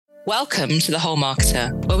Welcome to the Whole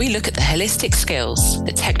Marketer, where we look at the holistic skills,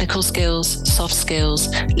 the technical skills, soft skills,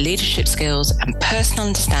 leadership skills, and personal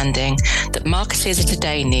understanding that marketers of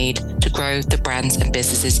today need to grow the brands and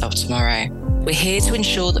businesses of tomorrow. We're here to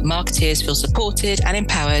ensure that marketers feel supported and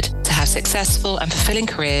empowered to have successful and fulfilling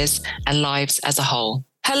careers and lives as a whole.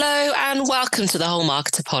 Hello and welcome to the Whole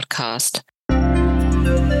Marketer podcast.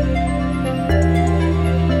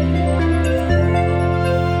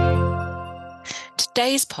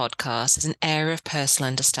 Today's podcast is an area of personal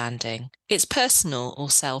understanding. It's personal or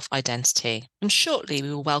self-identity. And shortly we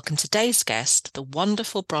will welcome today's guest, the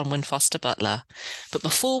wonderful Bronwen Foster-Butler. But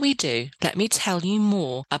before we do, let me tell you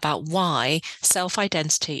more about why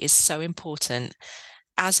self-identity is so important,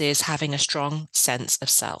 as is having a strong sense of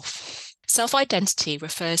self. Self-identity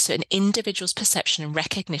refers to an individual's perception and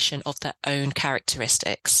recognition of their own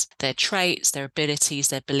characteristics, their traits, their abilities,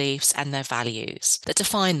 their beliefs, and their values that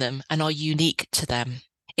define them and are unique to them.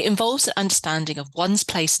 It involves an understanding of one's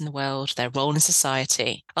place in the world, their role in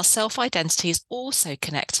society. Our self-identity is also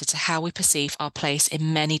connected to how we perceive our place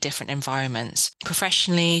in many different environments,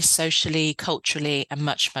 professionally, socially, culturally, and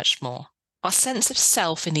much, much more. Our sense of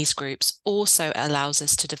self in these groups also allows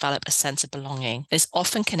us to develop a sense of belonging that is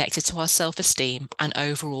often connected to our self-esteem and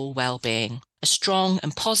overall well-being. A strong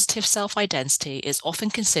and positive self-identity is often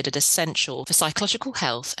considered essential for psychological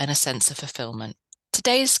health and a sense of fulfillment.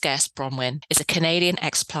 Today's guest, Bronwen, is a Canadian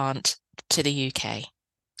explant to the UK.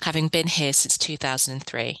 Having been here since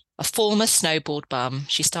 2003. A former snowboard bum,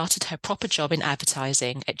 she started her proper job in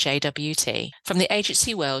advertising at JWT. From the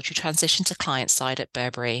agency world, she transitioned to client side at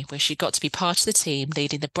Burberry, where she got to be part of the team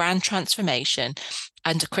leading the brand transformation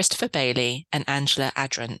under Christopher Bailey and Angela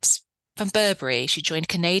Adrantz. From Burberry, she joined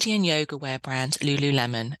Canadian yoga wear brand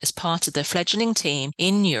Lululemon as part of the fledgling team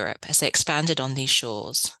in Europe as they expanded on these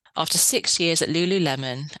shores. After 6 years at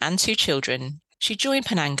Lululemon and 2 children, she joined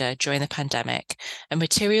Penanga during the pandemic, a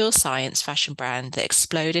material science fashion brand that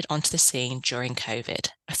exploded onto the scene during COVID.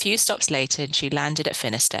 A few stops later, she landed at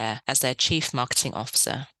Finisterre as their chief marketing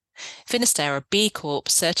officer. Finisterre are a B Corp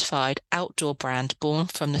certified outdoor brand born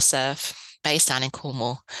from the surf, based down in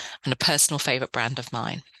Cornwall, and a personal favourite brand of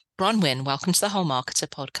mine. Bronwen, welcome to the Whole Marketer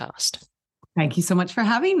podcast. Thank you so much for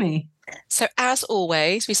having me. So as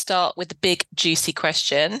always, we start with the big juicy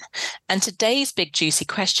question. And today's big juicy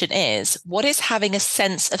question is, what is having a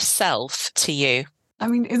sense of self to you? I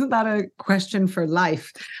mean, isn't that a question for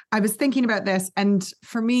life? I was thinking about this, and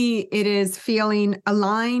for me, it is feeling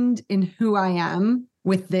aligned in who I am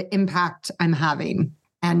with the impact I'm having.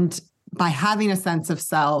 And by having a sense of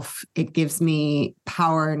self, it gives me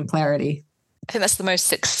power and clarity. I think that's the most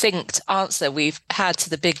succinct answer we've had to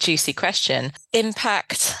the big juicy question.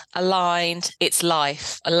 Impact, aligned, it's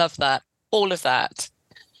life. I love that. All of that.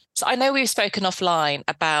 So I know we've spoken offline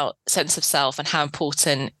about sense of self and how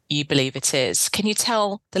important you believe it is. Can you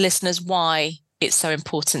tell the listeners why it's so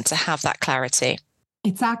important to have that clarity?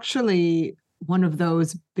 It's actually one of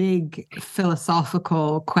those big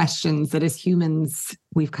philosophical questions that as humans,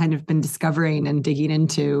 we've kind of been discovering and digging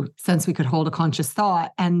into since we could hold a conscious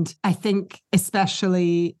thought. And I think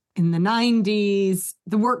especially in the 90s,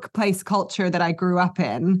 the workplace culture that I grew up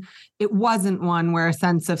in, it wasn't one where a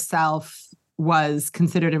sense of self was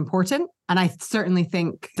considered important. And I certainly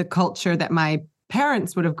think the culture that my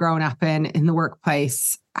parents would have grown up in the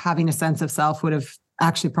workplace, having a sense of self would have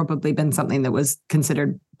actually probably been something that was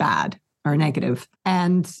considered bad or negative.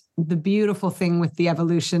 And the beautiful thing with the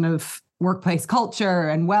evolution of workplace culture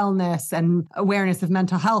and wellness and awareness of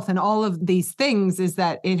mental health and all of these things is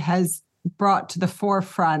that it has brought to the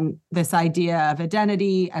forefront this idea of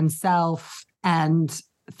identity and self and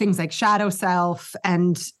things like shadow self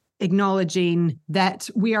and acknowledging that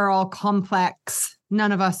we are all complex.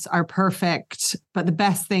 None of us are perfect, but the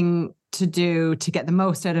best thing to do to get the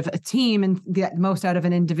most out of a team and get the most out of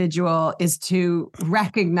an individual is to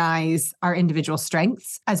recognize our individual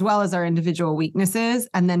strengths as well as our individual weaknesses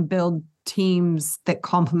and then build teams that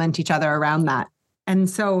complement each other around that. And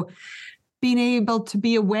so being able to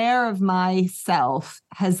be aware of myself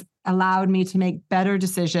has allowed me to make better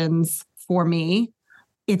decisions for me.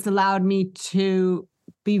 It's allowed me to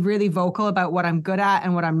be really vocal about what I'm good at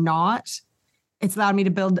and what I'm not. It's allowed me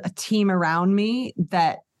to build a team around me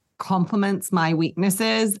that complements my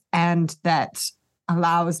weaknesses and that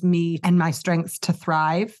allows me and my strengths to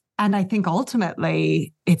thrive. And I think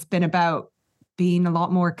ultimately it's been about being a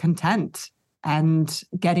lot more content and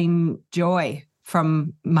getting joy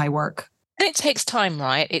from my work. And it takes time,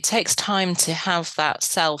 right? It takes time to have that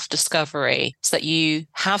self-discovery so that you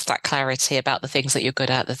have that clarity about the things that you're good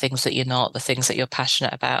at, the things that you're not, the things that you're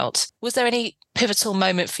passionate about. Was there any pivotal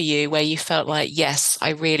moment for you where you felt like, yes, I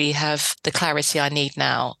really have the clarity I need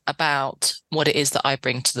now about what it is that I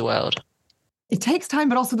bring to the world? It takes time,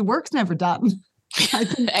 but also the work's never done.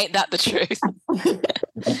 Ain't that the truth?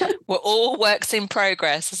 We're all works in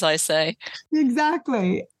progress, as I say.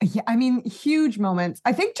 Exactly. Yeah, I mean, huge moments.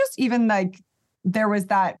 I think just even like there was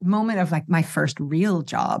that moment of like my first real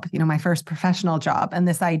job, my first professional job, and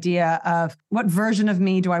this idea of what version of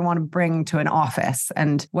me do I want to bring to an office,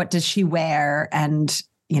 and what does she wear, and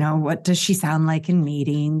what does she sound like in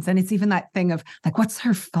meetings? And it's even that thing of like, what's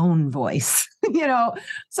her phone voice?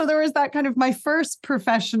 So there was that kind of my first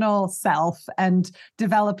professional self and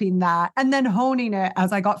developing that, and then honing it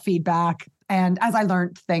as I got feedback and as I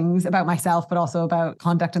learned things about myself, but also about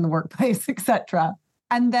conduct in the workplace, etc.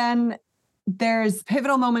 And then there's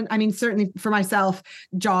pivotal moment. I mean, certainly for myself,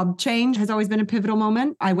 job change has always been a pivotal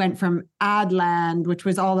moment. I went from ad land, which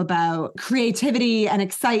was all about creativity and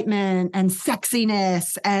excitement and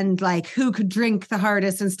sexiness and like who could drink the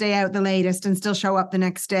hardest and stay out the latest and still show up the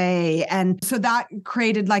next day. And so that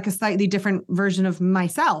created like a slightly different version of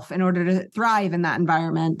myself in order to thrive in that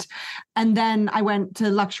environment. And then I went to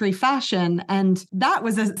luxury fashion, and that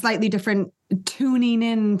was a slightly different tuning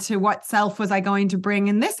into what self was I going to bring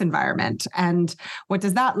in this environment, and what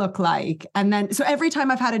does that look like? And then, so every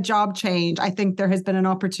time I've had a job change, I think there has been an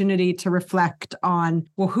opportunity to reflect on,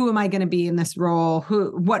 well, who am I going to be in this role?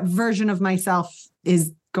 What version of myself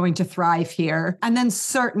is going to thrive here? And then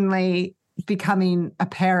certainly becoming a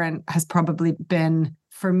parent has probably been,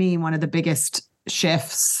 for me, one of the biggest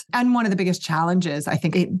shifts and one of the biggest challenges. I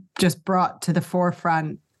think it just brought to the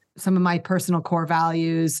forefront some of my personal core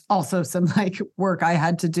values, also some like work I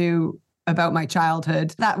had to do about my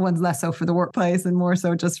childhood. That one's less so for the workplace and more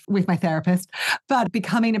so just with my therapist. But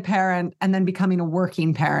becoming a parent and then becoming a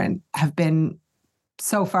working parent have been,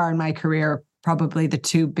 so far in my career, probably the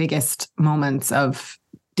two biggest moments of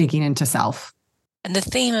digging into self. And the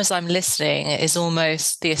theme as I'm listening is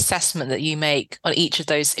almost the assessment that you make on each of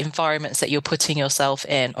those environments that you're putting yourself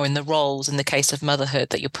in, or in the roles, in the case of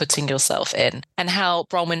motherhood, that you're putting yourself in, and how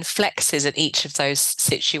Bronwen flexes in each of those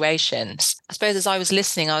situations. I suppose as I was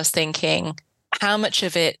listening, I was thinking, how much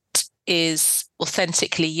of it is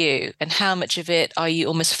authentically you, and how much of it are you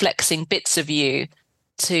almost flexing bits of you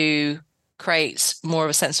to create more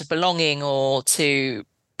of a sense of belonging or to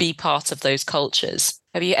be part of those cultures?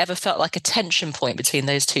 Have you ever felt like a tension point between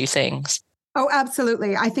those two things? Oh,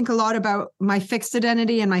 absolutely. I think a lot about my fixed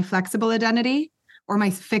identity and my flexible identity, or my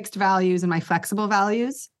fixed values and my flexible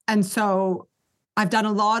values. And so I've done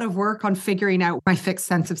a lot of work on figuring out my fixed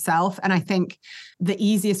sense of self. And I think the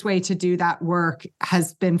easiest way to do that work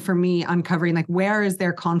has been for me uncovering like, where is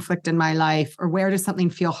there conflict in my life, or where does something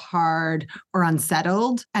feel hard or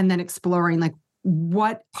unsettled? And then exploring like,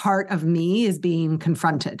 what part of me is being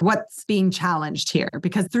confronted? What's being challenged here?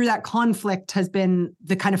 Because through that conflict has been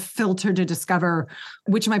the kind of filter to discover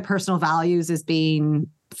which of my personal values is being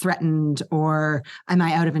threatened, or am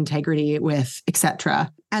I out of integrity with,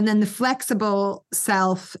 etc. And then the flexible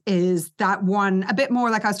self is that one, a bit more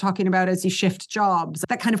like I was talking about as you shift jobs,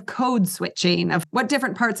 that kind of code switching of what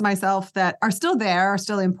different parts of myself that are still there, are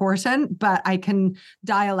still important, but I can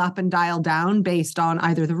dial up and dial down based on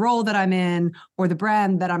either the role that I'm in or the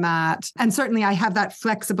brand that I'm at. And certainly I have that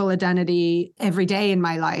flexible identity every day in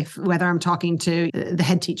my life, whether I'm talking to the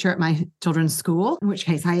head teacher at my children's school, in which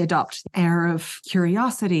case I adopt an air of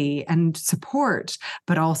curiosity and support,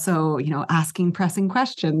 but also, asking pressing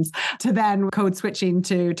questions, to then code switching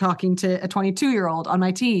to talking to a 22-year-old on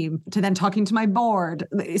my team, to then talking to my board.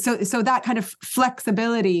 So that kind of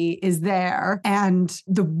flexibility is there. And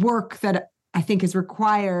the work that I think is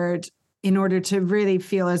required in order to really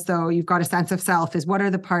feel as though you've got a sense of self is, what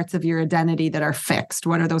are the parts of your identity that are fixed?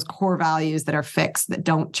 What are those core values that are fixed, that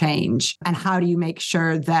don't change? And how do you make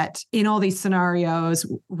sure that in all these scenarios,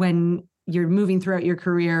 when you're moving throughout your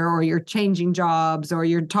career, or you're changing jobs, or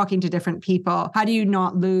you're talking to different people, how do you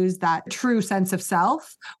not lose that true sense of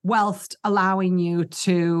self whilst allowing you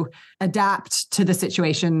to adapt to the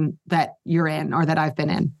situation that you're in, or that I've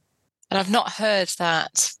been in? And I've not heard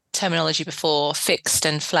that terminology before, fixed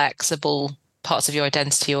and flexible parts of your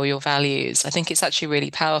identity or your values. I think it's actually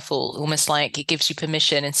really powerful, almost like it gives you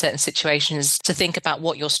permission in certain situations to think about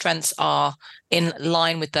what your strengths are in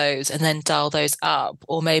line with those, and then dial those up,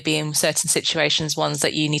 or maybe in certain situations, ones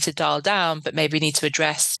that you need to dial down, but maybe need to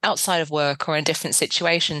address outside of work or in a different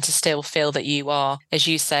situation, to still feel that you are, as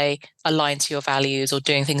you say, aligned to your values, or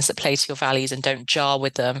doing things that play to your values and don't jar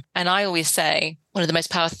with them. And I always say, one of the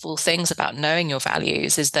most powerful things about knowing your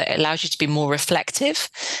values is that it allows you to be more reflective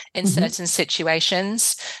in certain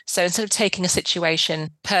situations. So instead of taking a situation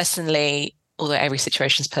personally, although every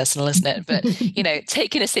situation is personal, isn't it? But,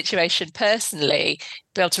 taking a situation personally,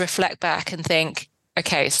 be able to reflect back and think,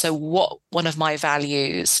 okay, so what one of my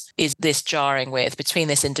values is this jarring with between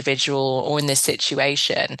this individual or in this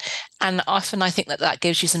situation? And often I think that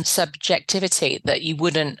gives you some subjectivity that you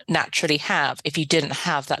wouldn't naturally have if you didn't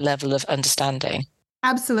have that level of understanding.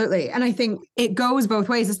 Absolutely. And I think it goes both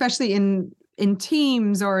ways, especially in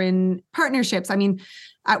teams or in partnerships. I mean,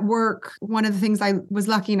 at work, one of the things I was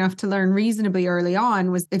lucky enough to learn reasonably early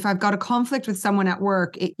on was if I've got a conflict with someone at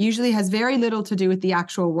work, it usually has very little to do with the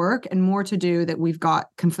actual work and more to do that we've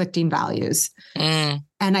got conflicting values. And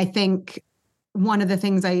I think one of the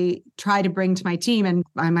things I try to bring to my team, and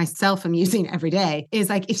I myself am using every day, is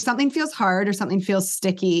like, if something feels hard or something feels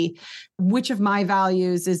sticky, which of my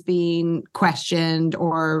values is being questioned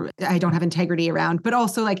or I don't have integrity around, but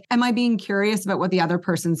also like, am I being curious about what the other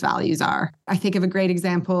person's values are? I think of a great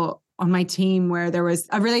example on my team where there was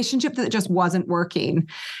a relationship that just wasn't working.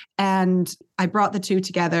 And I brought the two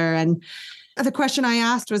together. And the question I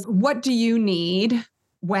asked was, what do you need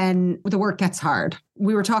when the work gets hard?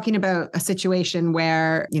 We were talking about a situation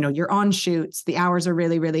where, you're on shoots, the hours are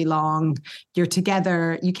really, really long, you're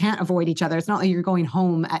together, you can't avoid each other. It's not like you're going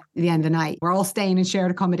home at the end of the night. We're all staying in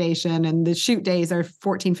shared accommodation and the shoot days are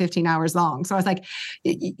 14, 15 hours long. So I was like,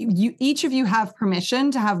 each of you have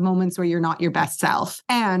permission to have moments where you're not your best self.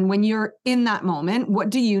 And when you're in that moment,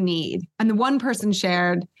 what do you need? And the one person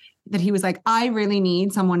shared that he was like, I really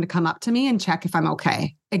need someone to come up to me and check if I'm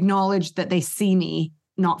okay, acknowledge that they see me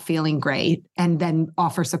not feeling great, and then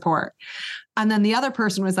offer support. And then the other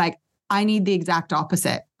person was like, I need the exact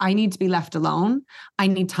opposite. I need to be left alone. I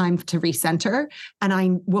need time to recenter, and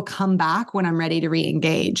I will come back when I'm ready to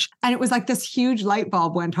re-engage. And it was like this huge light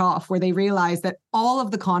bulb went off where they realized that all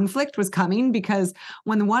of the conflict was coming because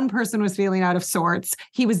when the one person was feeling out of sorts,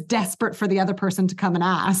 he was desperate for the other person to come and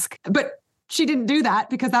ask. But she didn't do that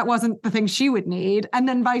because that wasn't the thing she would need. And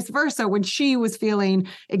then vice versa, when she was feeling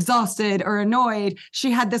exhausted or annoyed,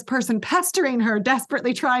 she had this person pestering her,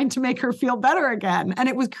 desperately trying to make her feel better again. And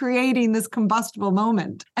it was creating this combustible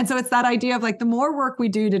moment. And so it's that idea of like, the more work we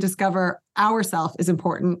do to discover ourselves is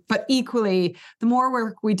important, but equally, the more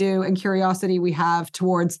work we do and curiosity we have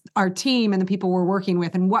towards our team and the people we're working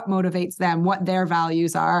with and what motivates them, what their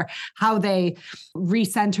values are, how they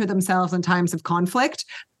recenter themselves in times of conflict,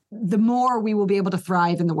 the more we will be able to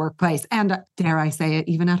thrive in the workplace and, dare I say it,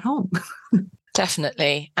 even at home.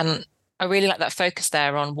 Definitely. And I really like that focus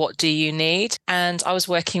there on what do you need. And I was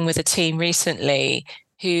working with a team recently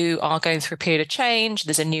who are going through a period of change.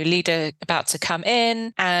 There's a new leader about to come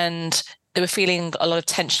in and they were feeling a lot of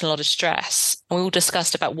tension, a lot of stress. And we all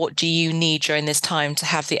discussed about what do you need during this time to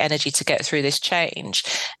have the energy to get through this change.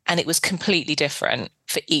 And it was completely different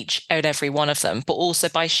for each and every one of them. But also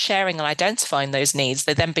by sharing and identifying those needs,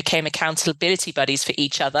 they then became accountability buddies for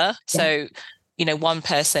each other. So one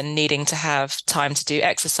person needing to have time to do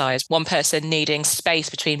exercise, one person needing space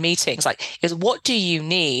between meetings. Like, is what do you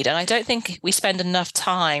need? And I don't think we spend enough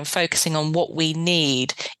time focusing on what we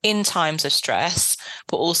need in times of stress,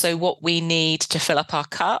 but also what we need to fill up our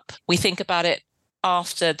cup. We think about it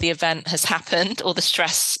after the event has happened or the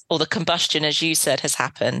stress or the combustion, as you said, has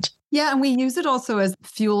happened. Yeah. And we use it also as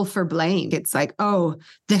fuel for blame. It's like, oh,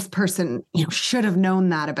 this person, should have known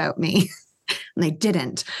that about me. And they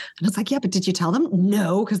didn't. And it's like, yeah, but did you tell them?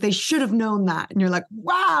 No, because they should have known that. And you're like,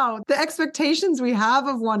 wow, the expectations we have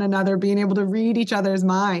of one another, being able to read each other's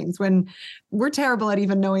minds when we're terrible at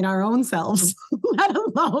even knowing our own selves, let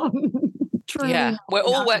alone. Yeah, we're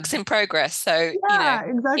all works in progress. So,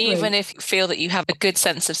 exactly. Even if you feel that you have a good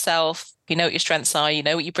sense of self, you know what your strengths are, you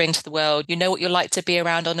know what you bring to the world, you know what you're like to be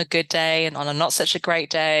around on a good day and on a not such a great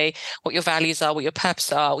day, what your values are, what your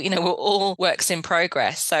purpose are, we're all works in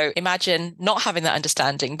progress. So imagine not having that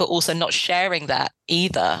understanding, but also not sharing that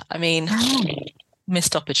either. I mean,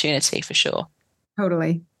 missed opportunity for sure.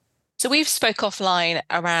 Totally. So we've spoke offline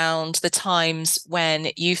around the times when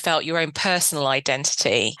you felt your own personal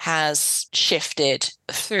identity has shifted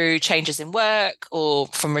through changes in work or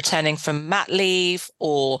from returning from mat leave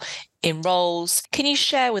or in roles. Can you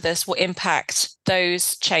share with us what impact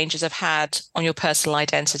those changes have had on your personal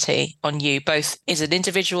identity, on you, both as an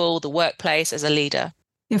individual, the workplace, as a leader?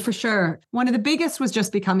 Yeah, for sure. One of the biggest was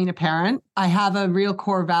just becoming a parent. I have a real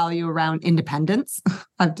core value around independence,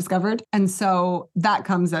 I've discovered. And so that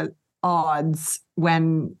comes at odds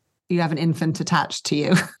when you have an infant attached to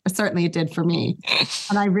you, certainly it did for me.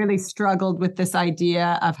 And I really struggled with this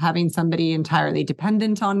idea of having somebody entirely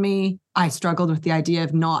dependent on me. I struggled with the idea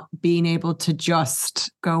of not being able to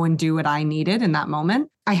just go and do what I needed in that moment.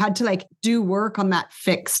 I had to do work on that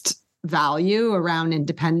fixed value around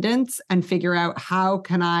independence and figure out how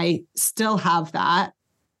can I still have that,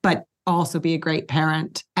 but also be a great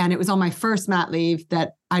parent. And it was on my first mat leave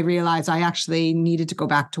that I realized I actually needed to go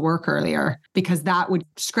back to work earlier because that would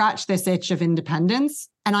scratch this itch of independence.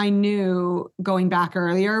 And I knew going back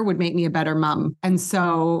earlier would make me a better mom. And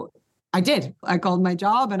so I did. I called my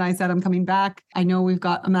job and I said, I'm coming back. I know we've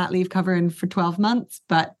got a mat leave covering for 12 months,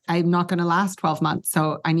 but I'm not going to last 12 months.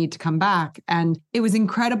 So I need to come back. And it was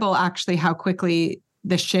incredible, actually, how quickly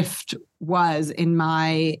the shift was in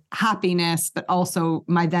my happiness, but also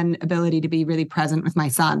my then ability to be really present with my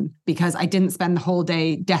son, because I didn't spend the whole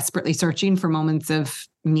day desperately searching for moments of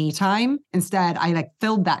me time. Instead, I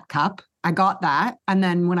filled that cup. I got that. And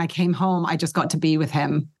then when I came home, I just got to be with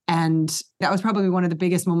him. And that was probably one of the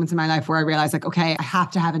biggest moments in my life where I realized okay, I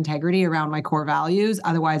have to have integrity around my core values.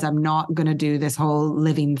 Otherwise, I'm not going to do this whole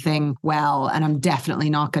living thing well. And I'm definitely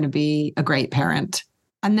not going to be a great parent.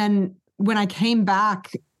 And then when I came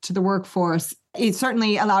back to the workforce, it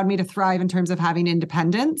certainly allowed me to thrive in terms of having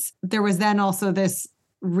independence. There was then also this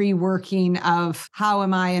reworking of how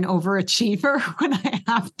am I an overachiever when I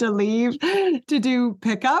have to leave to do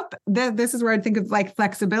pickup. This is where I think of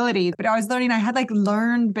flexibility. But I was learning, I had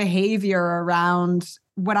learned behavior around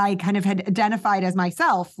what I kind of had identified as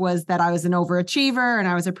myself was that I was an overachiever and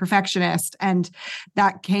I was a perfectionist. And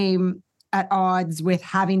that came at odds with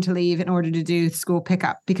having to leave in order to do school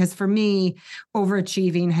pickup. Because for me,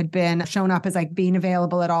 overachieving had been shown up as being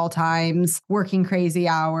available at all times, working crazy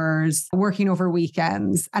hours, working over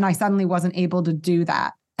weekends. And I suddenly wasn't able to do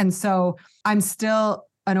that. And so I'm still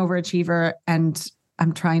an overachiever and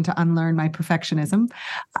I'm trying to unlearn my perfectionism.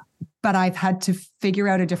 But I've had to figure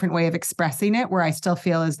out a different way of expressing it where I still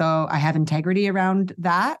feel as though I have integrity around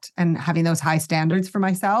that and having those high standards for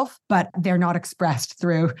myself, but they're not expressed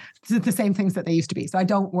through the same things that they used to be. So I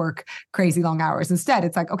don't work crazy long hours. Instead,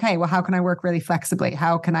 it's okay, well, how can I work really flexibly?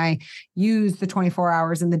 How can I use the 24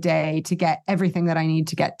 hours in the day to get everything that I need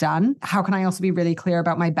to get done? How can I also be really clear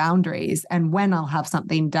about my boundaries and when I'll have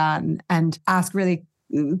something done and ask really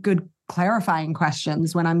good clarifying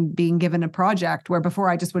questions when I'm being given a project, where before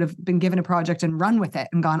I just would have been given a project and run with it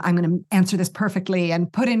and gone, I'm going to answer this perfectly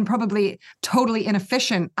and put in probably totally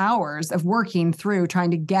inefficient hours of working through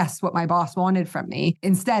trying to guess what my boss wanted from me.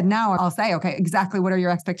 Instead, now I'll say, okay, exactly what are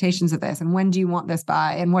your expectations of this? And when do you want this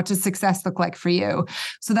by? And what does success look like for you?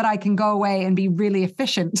 So that I can go away and be really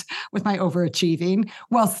efficient with my overachieving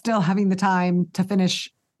while still having the time to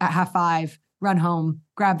finish at 5:30, run home,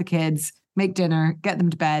 grab the kids, make dinner, get them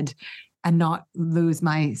to bed, and not lose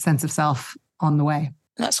my sense of self on the way.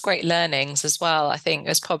 That's great learnings as well. I think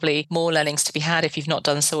there's probably more learnings to be had if you've not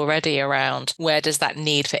done so already around where does that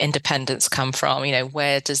need for independence come from?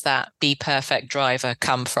 Where does that be perfect driver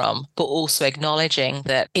come from? But also acknowledging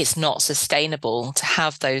that it's not sustainable to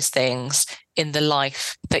have those things in the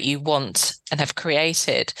life that you want and have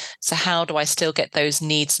created. So how do I still get those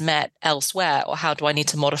needs met elsewhere? Or how do I need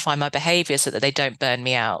to modify my behavior so that they don't burn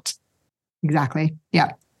me out? Exactly.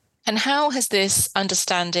 Yeah. And how has this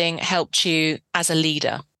understanding helped you as a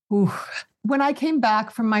leader? Ooh. When I came back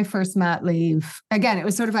from my first mat leave, again, it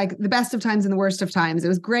was sort of the best of times and the worst of times. It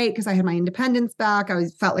was great because I had my independence back. I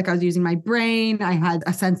felt like I was using my brain. I had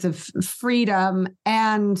a sense of freedom.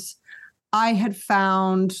 And I had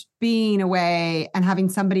found being away and having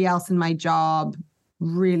somebody else in my job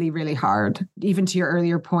really, really hard. Even to your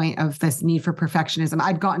earlier point of this need for perfectionism,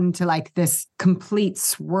 I'd gotten to this complete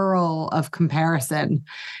swirl of comparison.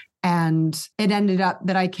 And it ended up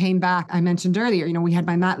that I came back. I mentioned earlier, we had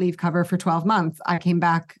my mat leave cover for 12 months. I came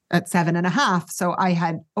back at 7.5. So I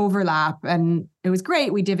had overlap and it was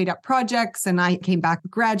great. We divvied up projects and I came back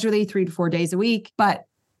gradually 3 to 4 days a week. But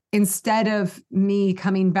instead of me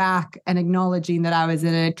coming back and acknowledging that I was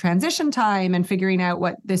in a transition time and figuring out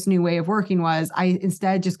what this new way of working was, I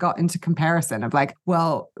instead just got into comparison of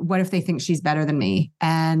well, what if they think she's better than me?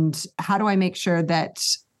 And how do I make sure that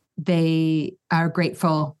they are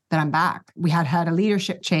grateful that I'm back? We had a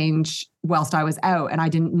leadership change whilst I was out and I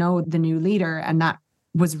didn't know the new leader. And that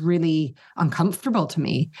was really uncomfortable to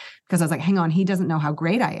me because I was hang on, he doesn't know how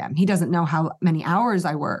great I am. He doesn't know how many hours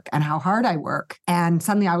I work and how hard I work. And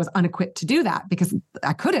suddenly I was unequipped to do that because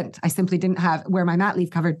I couldn't. I simply didn't have where my mat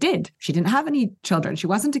leave cover did. She didn't have any children. She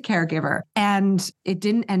wasn't a caregiver. And it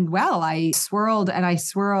didn't end well. I swirled and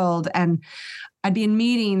I'd be in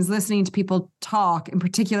meetings listening to people talk, in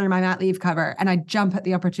particular my mat leave cover, and I'd jump at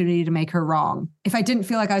the opportunity to make her wrong. If I didn't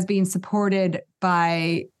feel like I was being supported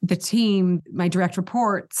by the team, my direct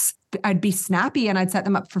reports, I'd be snappy and I'd set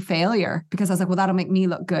them up for failure because I was like, well, that'll make me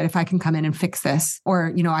look good if I can come in and fix this.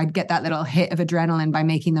 Or, I'd get that little hit of adrenaline by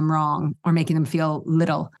making them wrong or making them feel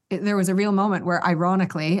little. There was a real moment where,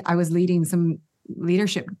 ironically, I was leading some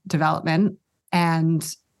leadership development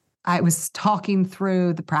and I was talking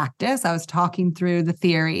through the practice. I was talking through the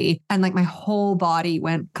theory, and like my whole body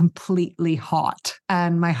went completely hot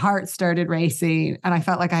and my heart started racing and I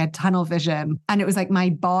felt like I had tunnel vision. And it was like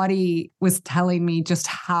my body was telling me just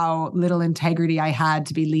how little integrity I had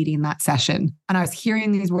to be leading that session. And I was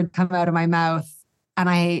hearing these words come out of my mouth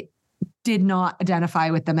and I did not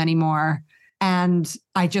identify with them anymore. And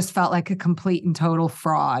I just felt like a complete and total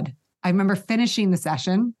fraud. I remember finishing the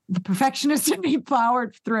session, the perfectionist in me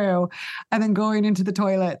powered through, and then going into the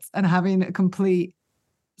toilets and having a complete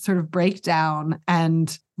sort of breakdown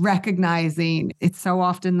and recognizing it's so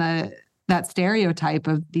often that stereotype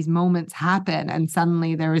of these moments happen. And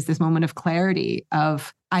suddenly there was this moment of clarity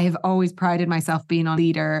of, I have always prided myself being a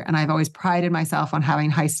leader and I've always prided myself on having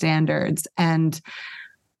high standards. And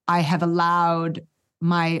I have allowed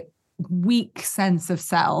my weak sense of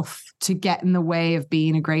self to get in the way of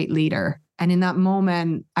being a great leader. And in that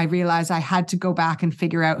moment, I realized I had to go back and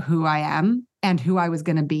figure out who I am and who I was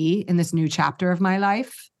going to be in this new chapter of my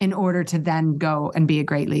life in order to then go and be a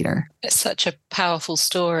great leader. It's such a powerful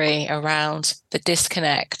story around the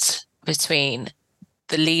disconnect between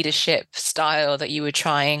the leadership style that you were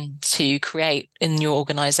trying to create in your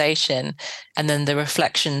organization and then the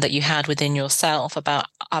reflection that you had within yourself about,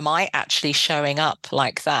 am I actually showing up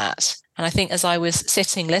like that? And I think as I was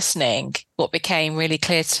sitting listening, what became really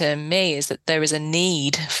clear to me is that there is a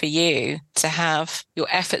need for you to have your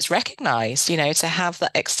efforts recognized, to have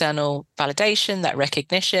that external validation, that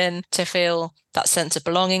recognition, to feel that sense of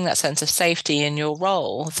belonging, that sense of safety in your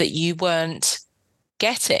role that you weren't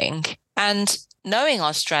getting. And knowing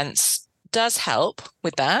our strengths does help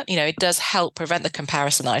with that. It does help prevent the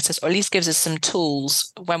comparisonitis, or at least gives us some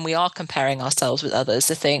tools when we are comparing ourselves with others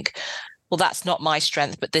to think, well, that's not my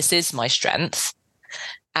strength, but this is my strength.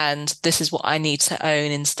 And this is what I need to own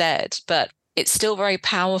instead. But it's still very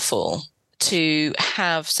powerful to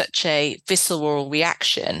have such a visceral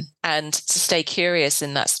reaction and to stay curious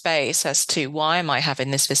in that space as to why am I having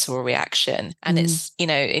this visceral reaction? And it's,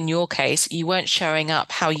 in your case, you weren't showing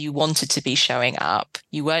up how you wanted to be showing up.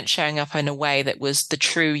 You weren't showing up in a way that was the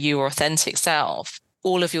true you or authentic self.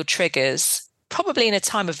 All of your triggers, probably in a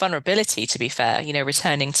time of vulnerability, to be fair,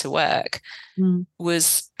 returning to work,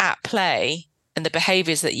 was at play, and the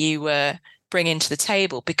behaviors that you were bringing to the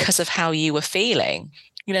table because of how you were feeling.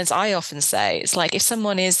 As I often say, it's like if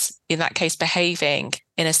someone is, in that case, behaving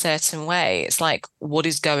in a certain way, it's like, what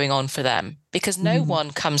is going on for them? Because no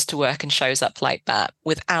one comes to work and shows up like that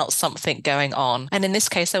without something going on. And in this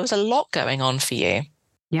case, there was a lot going on for you.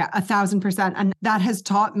 Yeah, 1,000%. And that has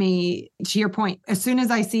taught me, to your point, as soon as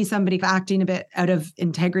I see somebody acting a bit out of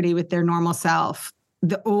integrity with their normal self,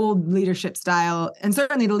 the old leadership style, and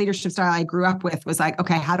certainly the leadership style I grew up with, was like,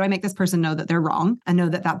 okay, how do I make this person know that they're wrong and know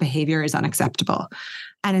that that behavior is unacceptable?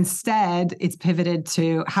 And instead, it's pivoted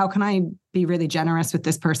to, how can I be really generous with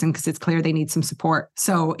this person because it's clear they need some support?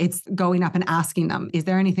 So it's going up and asking them, is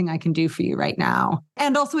there anything I can do for you right now?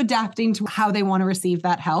 And also adapting to how they want to receive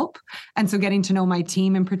that help. And so getting to know my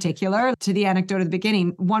team in particular. To the anecdote at the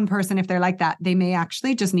beginning, one person, if they're like that, they may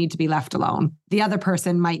actually just need to be left alone. The other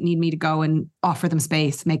person might need me to go and offer them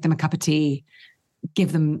space, make them a cup of tea,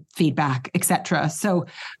 give them feedback, etc. So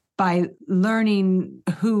by learning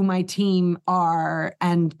who my team are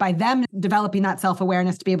and by them developing that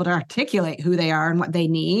self-awareness to be able to articulate who they are and what they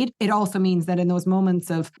need, it also means that in those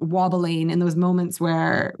moments of wobbling, in those moments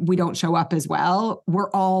where we don't show up as well,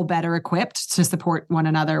 we're all better equipped to support one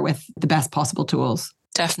another with the best possible tools.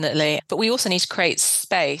 Definitely. But we also need to create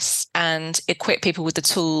space and equip people with the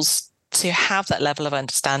tools to have that level of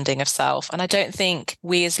understanding of self. And I don't think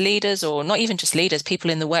we as leaders, or not even just leaders,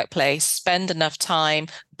 people in the workplace, spend enough time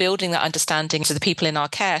building that understanding to the people in our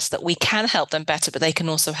care so that we can help them better, but they can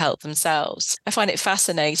also help themselves. I find it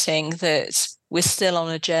fascinating that we're still on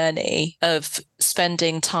a journey of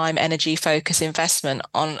spending time, energy, focus, investment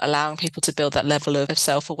on allowing people to build that level of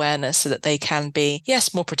self-awareness so that they can be,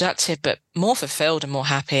 yes, more productive, but more fulfilled and more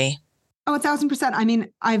happy. Oh, 1,000%. I mean,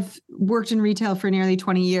 I've worked in retail for nearly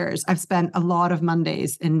 20 years. I've spent a lot of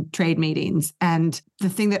Mondays in trade meetings. And the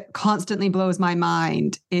thing that constantly blows my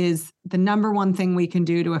mind is the number one thing we can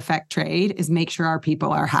do to affect trade is make sure our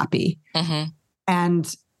people are happy.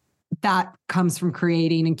 And that comes from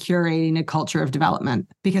creating and curating a culture of development,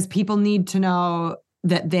 because people need to know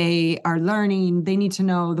that they are learning. They need to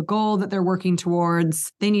know the goal that they're working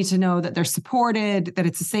towards. They need to know that they're supported, that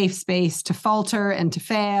it's a safe space to falter and to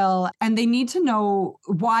fail. And they need to know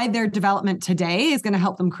why their development today is going to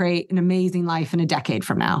help them create an amazing life in a decade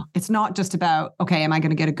from now. It's not just about, okay, am I going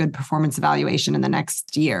to get a good performance evaluation in the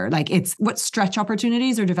next year? Like, it's what stretch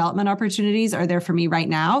opportunities or development opportunities are there for me right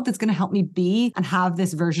now that's going to help me be and have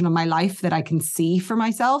this version of my life that I can see for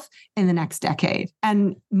myself in the next decade.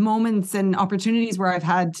 And moments and opportunities where I've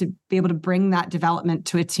had to be able to bring that development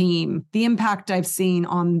to a team, the impact I've seen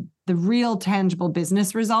on the real tangible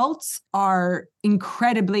business results are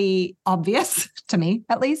incredibly obvious to me,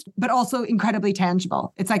 at least, but also incredibly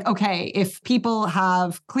tangible. It's like, okay, if people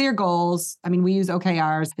have clear goals, I mean, we use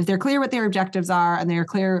OKRs, if they're clear what their objectives are and they're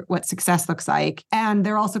clear what success looks like, and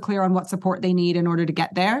they're also clear on what support they need in order to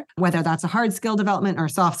get there, whether that's a hard skill development or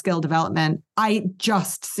soft skill development, I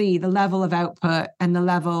just see the level of output and the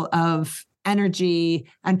level of energy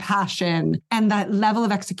and passion and that level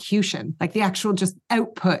of execution, like the actual just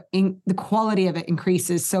output, in the quality of it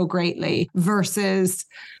increases so greatly versus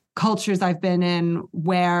cultures I've been in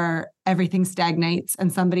where everything stagnates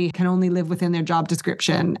and somebody can only live within their job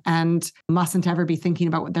description and mustn't ever be thinking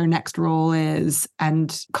about what their next role is.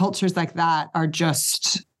 And cultures like that are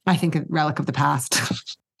just, I think, a relic of the past.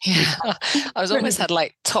 Yeah, I was almost had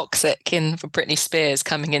like toxic in for Britney Spears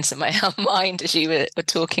coming into my mind as you were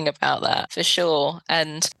talking about that, for sure.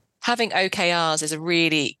 And having OKRs is a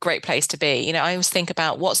really great place to be. You know, I always think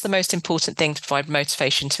about what's the most important thing to provide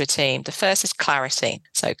motivation to a team. The first is clarity.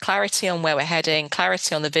 So clarity on where we're heading,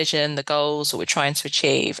 clarity on the vision, the goals, what we're trying to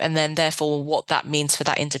achieve, and then therefore what that means for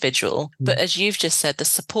that individual. But as you've just said, the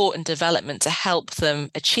support and development to help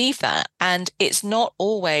them achieve that. And it's not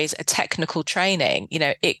always a technical training. You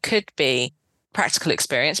know, it could be practical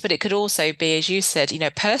experience, but it could also be, as you said, you know,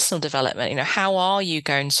 personal development. You know, how are you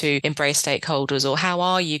going to embrace stakeholders, or how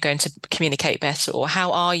are you going to communicate better, or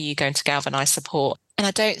how are you going to galvanize support? And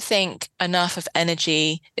I don't think enough of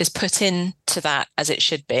energy is put into that as it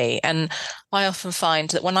should be. And I often find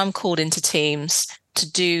that when I'm called into teams to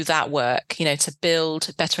do that work, you know, to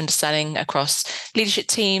build better understanding across leadership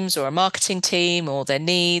teams or a marketing team or their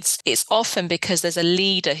needs, it's often because there's a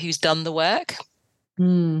leader who's done the work.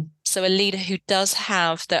 So a leader who does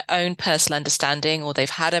have their own personal understanding, or they've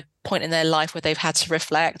had a point in their life where they've had to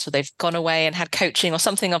reflect, or they've gone away and had coaching or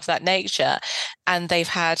something of that nature, and they've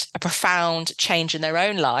had a profound change in their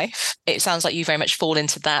own life. It sounds like you very much fall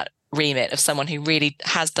into that remit of someone who really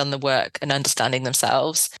has done the work and understanding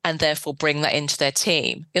themselves, and therefore bring that into their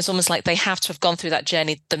team. It's almost like they have to have gone through that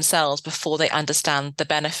journey themselves before they understand the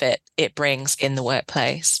benefit it brings in the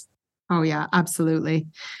workplace. Oh, yeah, absolutely.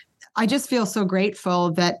 I just feel so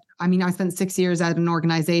grateful that, I mean, I spent 6 years at an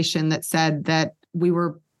organization that said that we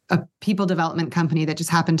were a people development company that just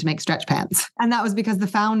happened to make stretch pants. And that was because the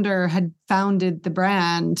founder had founded the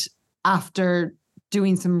brand after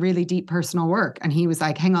doing some really deep personal work. And he was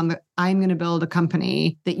like, hang on, I'm going to build a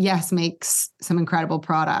company that, yes, makes some incredible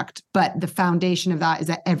product, but the foundation of that is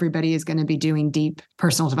that everybody is going to be doing deep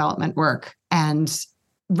personal development work. And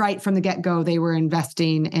right from the get-go, they were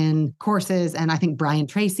investing in courses. And I think Brian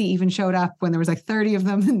Tracy even showed up when there was like 30 of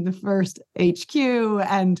them in the first HQ.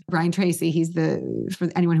 And Brian Tracy, for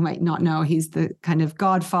anyone who might not know, he's the kind of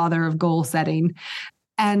godfather of goal setting.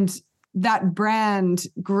 And that brand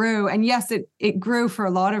grew. And yes, it grew for a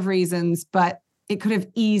lot of reasons, but it could have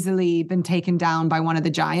easily been taken down by one of the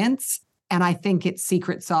giants. And I think its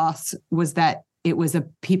secret sauce was that it was a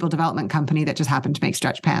people development company that just happened to make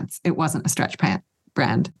stretch pants. It wasn't a stretch pant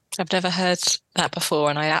brand. I've never heard that before,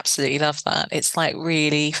 and I absolutely love that. It's like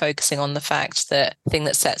really focusing on the fact that the thing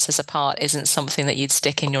that sets us apart isn't something that you'd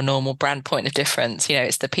stick in your normal brand point of difference. You know,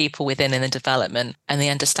 it's the people within and the development and the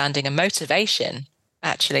understanding and motivation,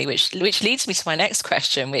 actually, which leads me to my next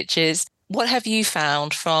question, which is, what have you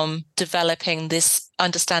found from developing this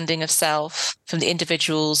understanding of self from the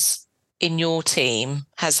individuals in your team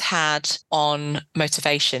has had on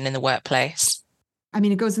motivation in the workplace? I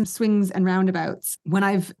mean, it goes in swings and roundabouts. When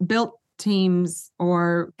I've built teams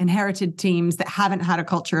or inherited teams that haven't had a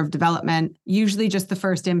culture of development, usually just the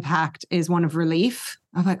first impact is one of relief.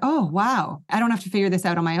 I'm like, oh, wow, I don't have to figure this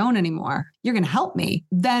out on my own anymore. You're going to help me.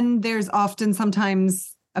 Then there's often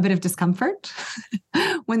sometimes a bit of discomfort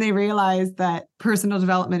when they realize that personal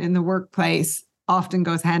development in the workplace often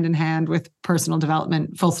goes hand in hand with personal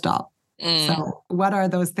development, full stop. So what are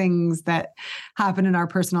those things that happen in our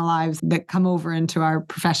personal lives that come over into our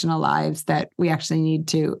professional lives that we actually need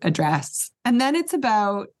to address? And then it's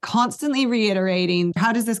about constantly reiterating,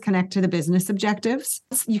 how does this connect to the business objectives?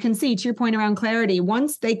 You can see, to your point around clarity,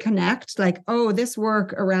 once they connect, like, oh, this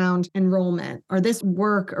work around enrollment, or this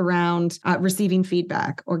work around receiving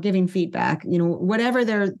feedback or giving feedback, whatever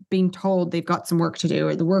they're being told they've got some work to do,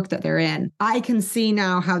 or the work that they're in, I can see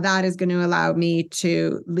now how that is going to allow me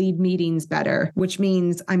to lead meetings better, which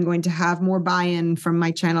means I'm going to have more buy-in from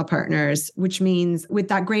my channel partners, which means with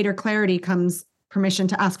that greater clarity comes permission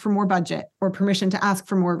to ask for more budget or permission to ask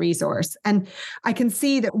for more resource. And I can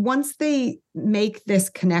see that once they make this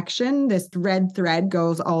connection, this red thread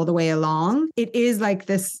goes all the way along, it is like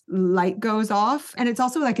this light goes off. And it's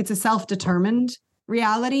also like it's a self-determined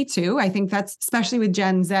reality too. I think that's especially with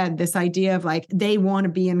Gen Z, this idea of like, they want to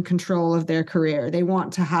be in control of their career. They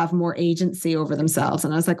want to have more agency over themselves.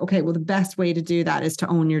 And I was like, okay, well, the best way to do that is to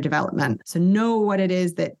own your development. So know what it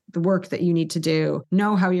is that the work that you need to do,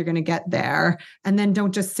 know how you're going to get there. And then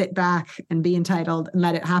don't just sit back and be entitled and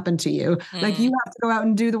let it happen to you. Like you have to go out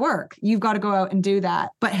and do the work. You've got to go out and do that.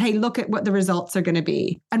 But hey, look at what the results are going to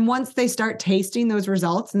be. And once they start tasting those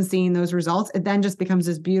results and seeing those results, it then just becomes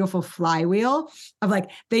this beautiful flywheel of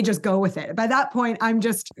like, they just go with it. By that point, I'm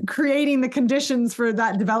just creating the conditions for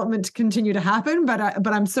that development to continue to happen. But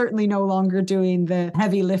I'm certainly no longer doing the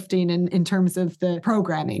heavy lifting in terms of the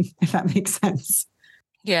programming, if that makes sense.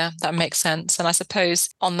 Yeah, that makes sense. And I suppose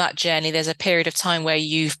on that journey, there's a period of time where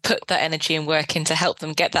you've put that energy and work in to help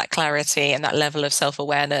them get that clarity and that level of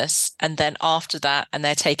self-awareness. And then after that, and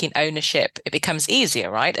they're taking ownership, it becomes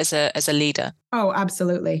easier, right? As a leader. Oh,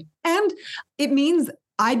 absolutely. And it means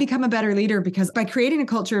I become a better leader because by creating a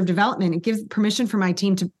culture of development, it gives permission for my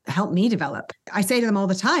team to help me develop. I say to them all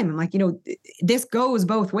the time, I'm like, this goes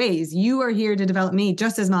both ways. You are here to develop me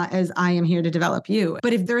just as much as I am here to develop you.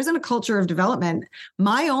 But if there isn't a culture of development,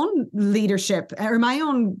 my own leadership or my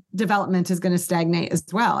own development is going to stagnate as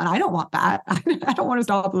well. And I don't want that. I don't want to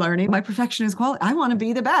stop learning. My perfectionist quality. I want to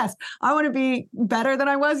be the best. I want to be better than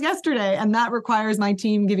I was yesterday. And that requires my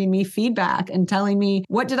team giving me feedback and telling me,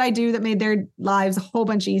 what did I do that made their lives a whole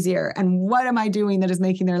bunch easier? And what am I doing that is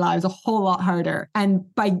making their lives a whole lot harder? And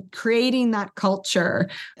by creating that culture,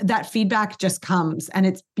 that feedback just comes and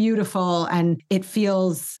it's beautiful and it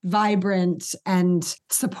feels vibrant and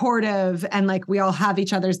supportive. And like we all have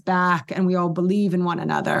each other's back and we all believe in one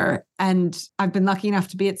another. And I've been lucky enough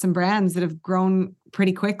to be at some brands that have grown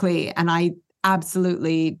pretty quickly. And I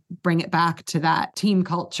absolutely bring it back to that team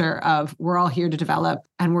culture of we're all here to develop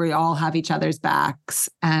and we all have each other's backs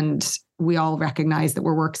and we all recognize that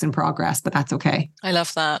we're works in progress, but that's okay. I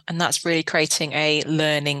love that. And that's really creating a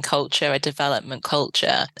learning culture, a development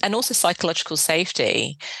culture, and also psychological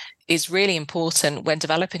safety is really important when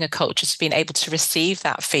developing a culture, to being able to receive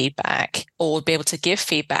that feedback or be able to give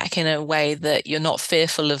feedback in a way that you're not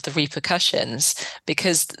fearful of the repercussions,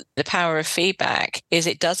 because the power of feedback is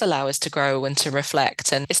it does allow us to grow and to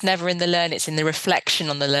reflect. And it's never in the learn, it's in the reflection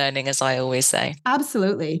on the learning, as I always say.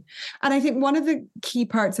 Absolutely. And I think one of the key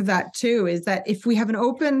parts of that too is that if we have an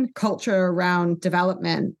open culture around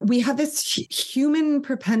development, we have this human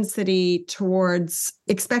propensity towards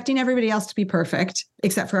expecting everybody else to be perfect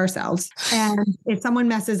except for ourselves. And if someone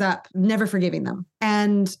messes up, never forgiving them.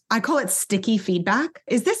 And I call it sticky feedback.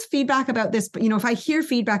 Is this feedback about this? If I hear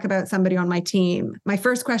feedback about somebody on my team, my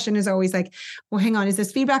first question is always like, well, hang on, is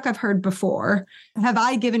this feedback I've heard before? Have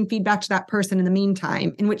I given feedback to that person in the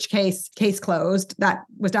meantime? In which case closed, that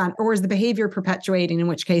was done. Or is the behavior perpetuating, in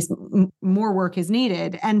which case more work is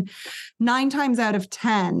needed? And 9 times out of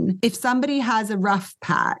 10, if somebody has a rough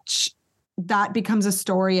patch, that becomes a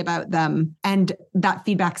story about them and that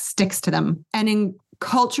feedback sticks to them. And in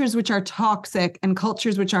cultures which are toxic and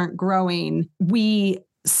cultures which aren't growing, we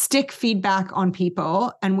stick feedback on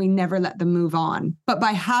people and we never let them move on. But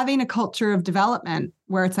by having a culture of development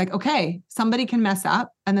where it's like, okay, somebody can mess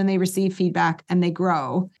up and then they receive feedback and they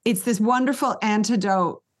grow, it's this wonderful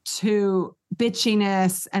antidote to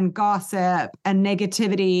bitchiness and gossip and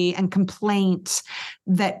negativity and complaint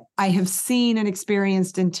that I have seen and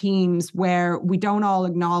experienced in teams where we don't all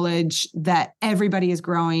acknowledge that everybody is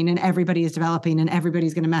growing and everybody is developing and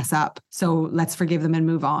everybody's going to mess up. So let's forgive them and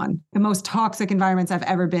move on. The most toxic environments I've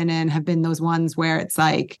ever been in have been those ones where it's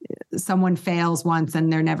like someone fails once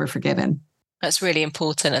and they're never forgiven. That's really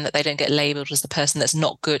important, and that they don't get labeled as the person that's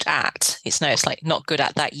not good at. It's like not good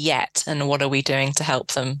at that yet. And what are we doing to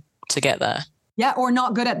help them to get there? Yeah, or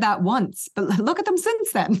not good at that once, but look at them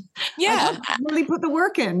since then. Yeah. Really put the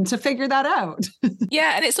work in to figure that out.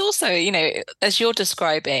 Yeah. And it's also, as you're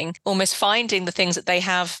describing, almost finding the things that they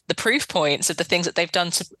have, the proof points of the things that they've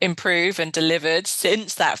done to improve and delivered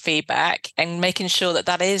since that feedback, and making sure that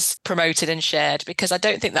that is promoted and shared, because I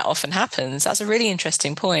don't think that often happens. That's a really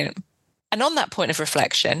interesting point. And on that point of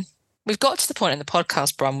reflection, we've got to the point in the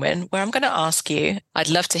podcast, Bronwen, where I'm going to ask you, I'd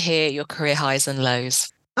love to hear your career highs and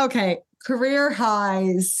lows. Okay, career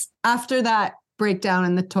highs. After that breakdown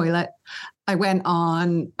in the toilet, I went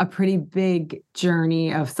on a pretty big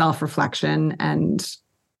journey of self-reflection and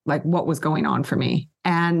like what was going on for me.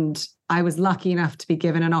 And I was lucky enough to be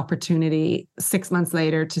given an opportunity 6 months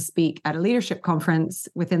later to speak at a leadership conference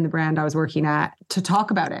within the brand I was working at to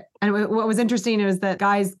talk about it. And what was interesting was that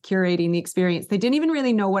guys curating the experience, they didn't even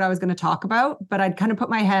really know what I was going to talk about, but I'd kind of put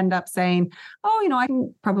my hand up saying, oh, I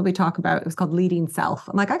can probably talk about, it was called leading self.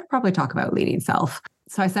 I'm like, I could probably talk about leading self.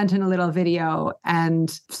 So I sent in a little video and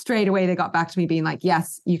straight away they got back to me being like,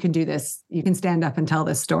 yes, you can do this. You can stand up and tell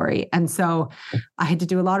this story. And so I had to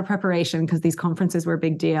do a lot of preparation because these conferences were a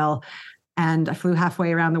big deal. And I flew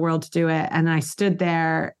halfway around the world to do it. And I stood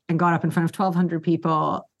there and got up in front of 1,200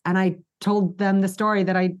 people. And I told them the story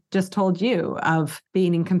that I just told you of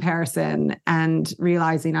being in comparison and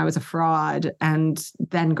realizing I was a fraud and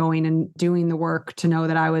then going and doing the work to know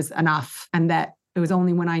that I was enough and that it was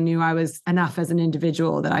only when I knew I was enough as an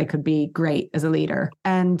individual that I could be great as a leader.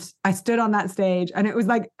 And I stood on that stage and it was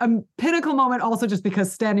like a pinnacle moment also just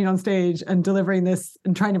because standing on stage and delivering this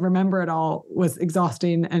and trying to remember it all was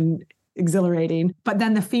exhausting and exhilarating. But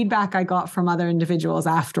then the feedback I got from other individuals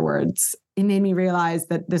afterwards, it made me realize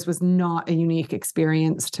that this was not a unique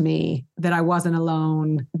experience to me, that I wasn't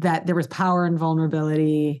alone, that there was power in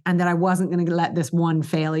vulnerability, and that I wasn't going to let this one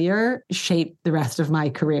failure shape the rest of my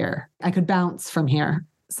career. I could bounce from here.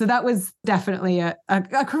 So that was definitely a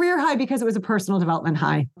career high because it was a personal development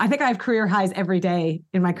high. I think I have career highs every day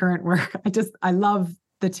in my current work. I love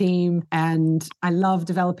the team and I love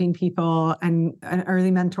developing people. And an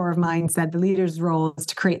early mentor of mine said the leader's role is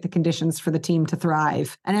to create the conditions for the team to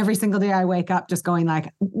thrive. And every single day I wake up just going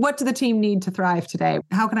like, what do the team need to thrive today?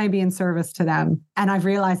 How can I be in service to them? And I've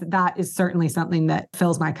realized that that is certainly something that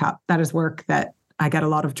fills my cup. That is work that I get a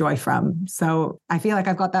lot of joy from. So I feel like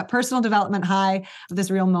I've got that personal development high,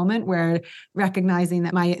 this real moment where recognizing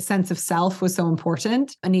that my sense of self was so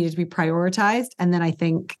important and needed to be prioritized. And then I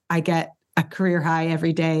think I get a career high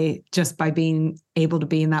every day just by being able to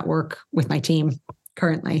be in that work with my team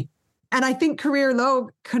currently. And I think career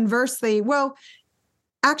low, conversely,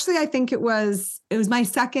 actually, I think it was my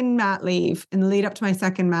second mat leave. In the lead up to my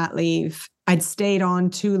second mat leave, I'd stayed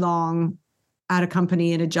on too long at a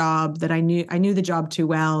company in a job that I knew the job too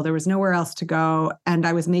well. There was nowhere else to go. And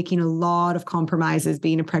I was making a lot of compromises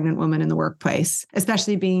being a pregnant woman in the workplace,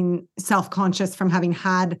 especially being self-conscious from having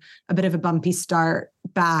had a bit of a bumpy start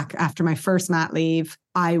back after my first mat leave.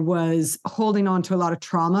 I was holding on to a lot of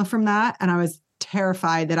trauma from that. And I was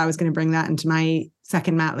terrified that I was going to bring that into my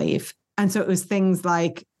second mat leave. And so it was things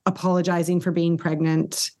like apologizing for being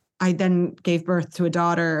pregnant. I then gave birth to a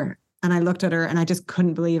daughter. And I looked at her and I just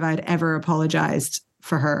couldn't believe I'd ever apologized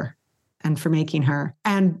for her and for making her.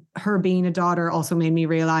 And her being a daughter also made me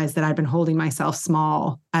realize that I'd been holding myself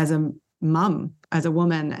small as a mom, as a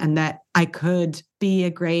woman, and that I could be a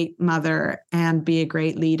great mother and be a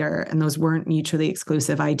great leader. And those weren't mutually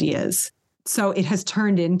exclusive ideas. So it has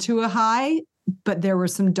turned into a high, but there were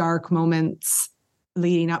some dark moments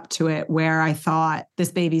leading up to it where I thought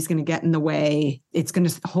this baby's going to get in the way. It's going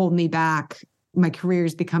to hold me back. My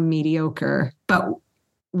career's become mediocre. But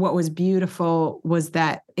what was beautiful was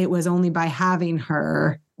that it was only by having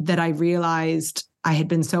her that I realized I had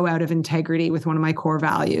been so out of integrity with one of my core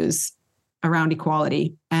values around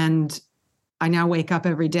equality. And I now wake up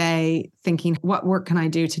every day thinking, what work can I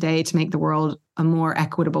do today to make the world a more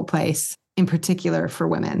equitable place, in particular for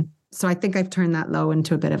women? So I think I've turned that low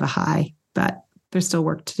into a bit of a high, but there's still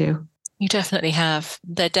work to do. You definitely have.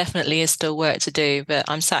 There definitely is still work to do, but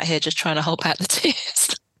I'm sat here just trying to hold back the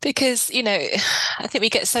tears because, I think we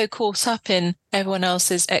get so caught up in everyone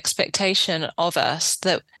else's expectation of us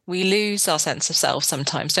that we lose our sense of self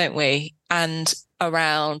sometimes, don't we? And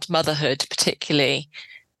around motherhood particularly.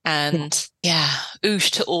 And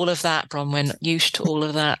oosh to all of that, Bronwen, oosh to all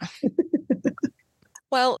of that.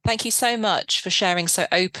 Well, thank you so much for sharing so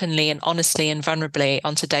openly and honestly and vulnerably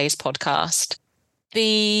on today's podcast.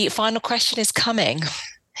 The final question is coming.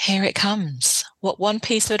 Here it comes. What one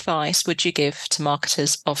piece of advice would you give to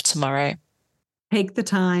marketers of tomorrow? Take the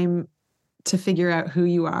time to figure out who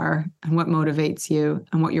you are and what motivates you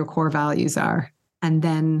and what your core values are, and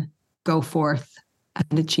then go forth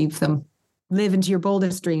and achieve them. Live into your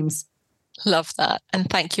boldest dreams. Love that. And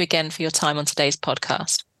thank you again for your time on today's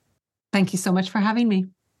podcast. Thank you so much for having me.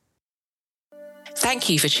 Thank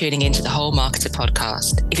you for tuning into the Whole Marketer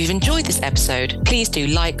podcast. If you've enjoyed this episode, please do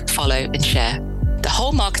like, follow, and share. The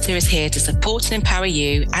Whole Marketer is here to support and empower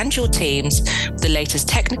you and your teams with the latest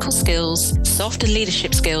technical skills, soft and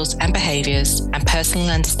leadership skills and behaviours, and personal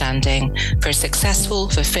understanding for a successful,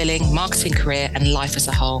 fulfilling marketing career and life as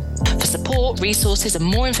a whole. For support, resources, and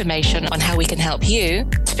more information on how we can help you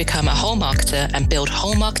to become a whole marketer and build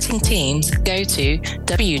whole marketing teams, go to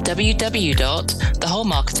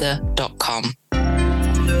www.thewholemarketer.com.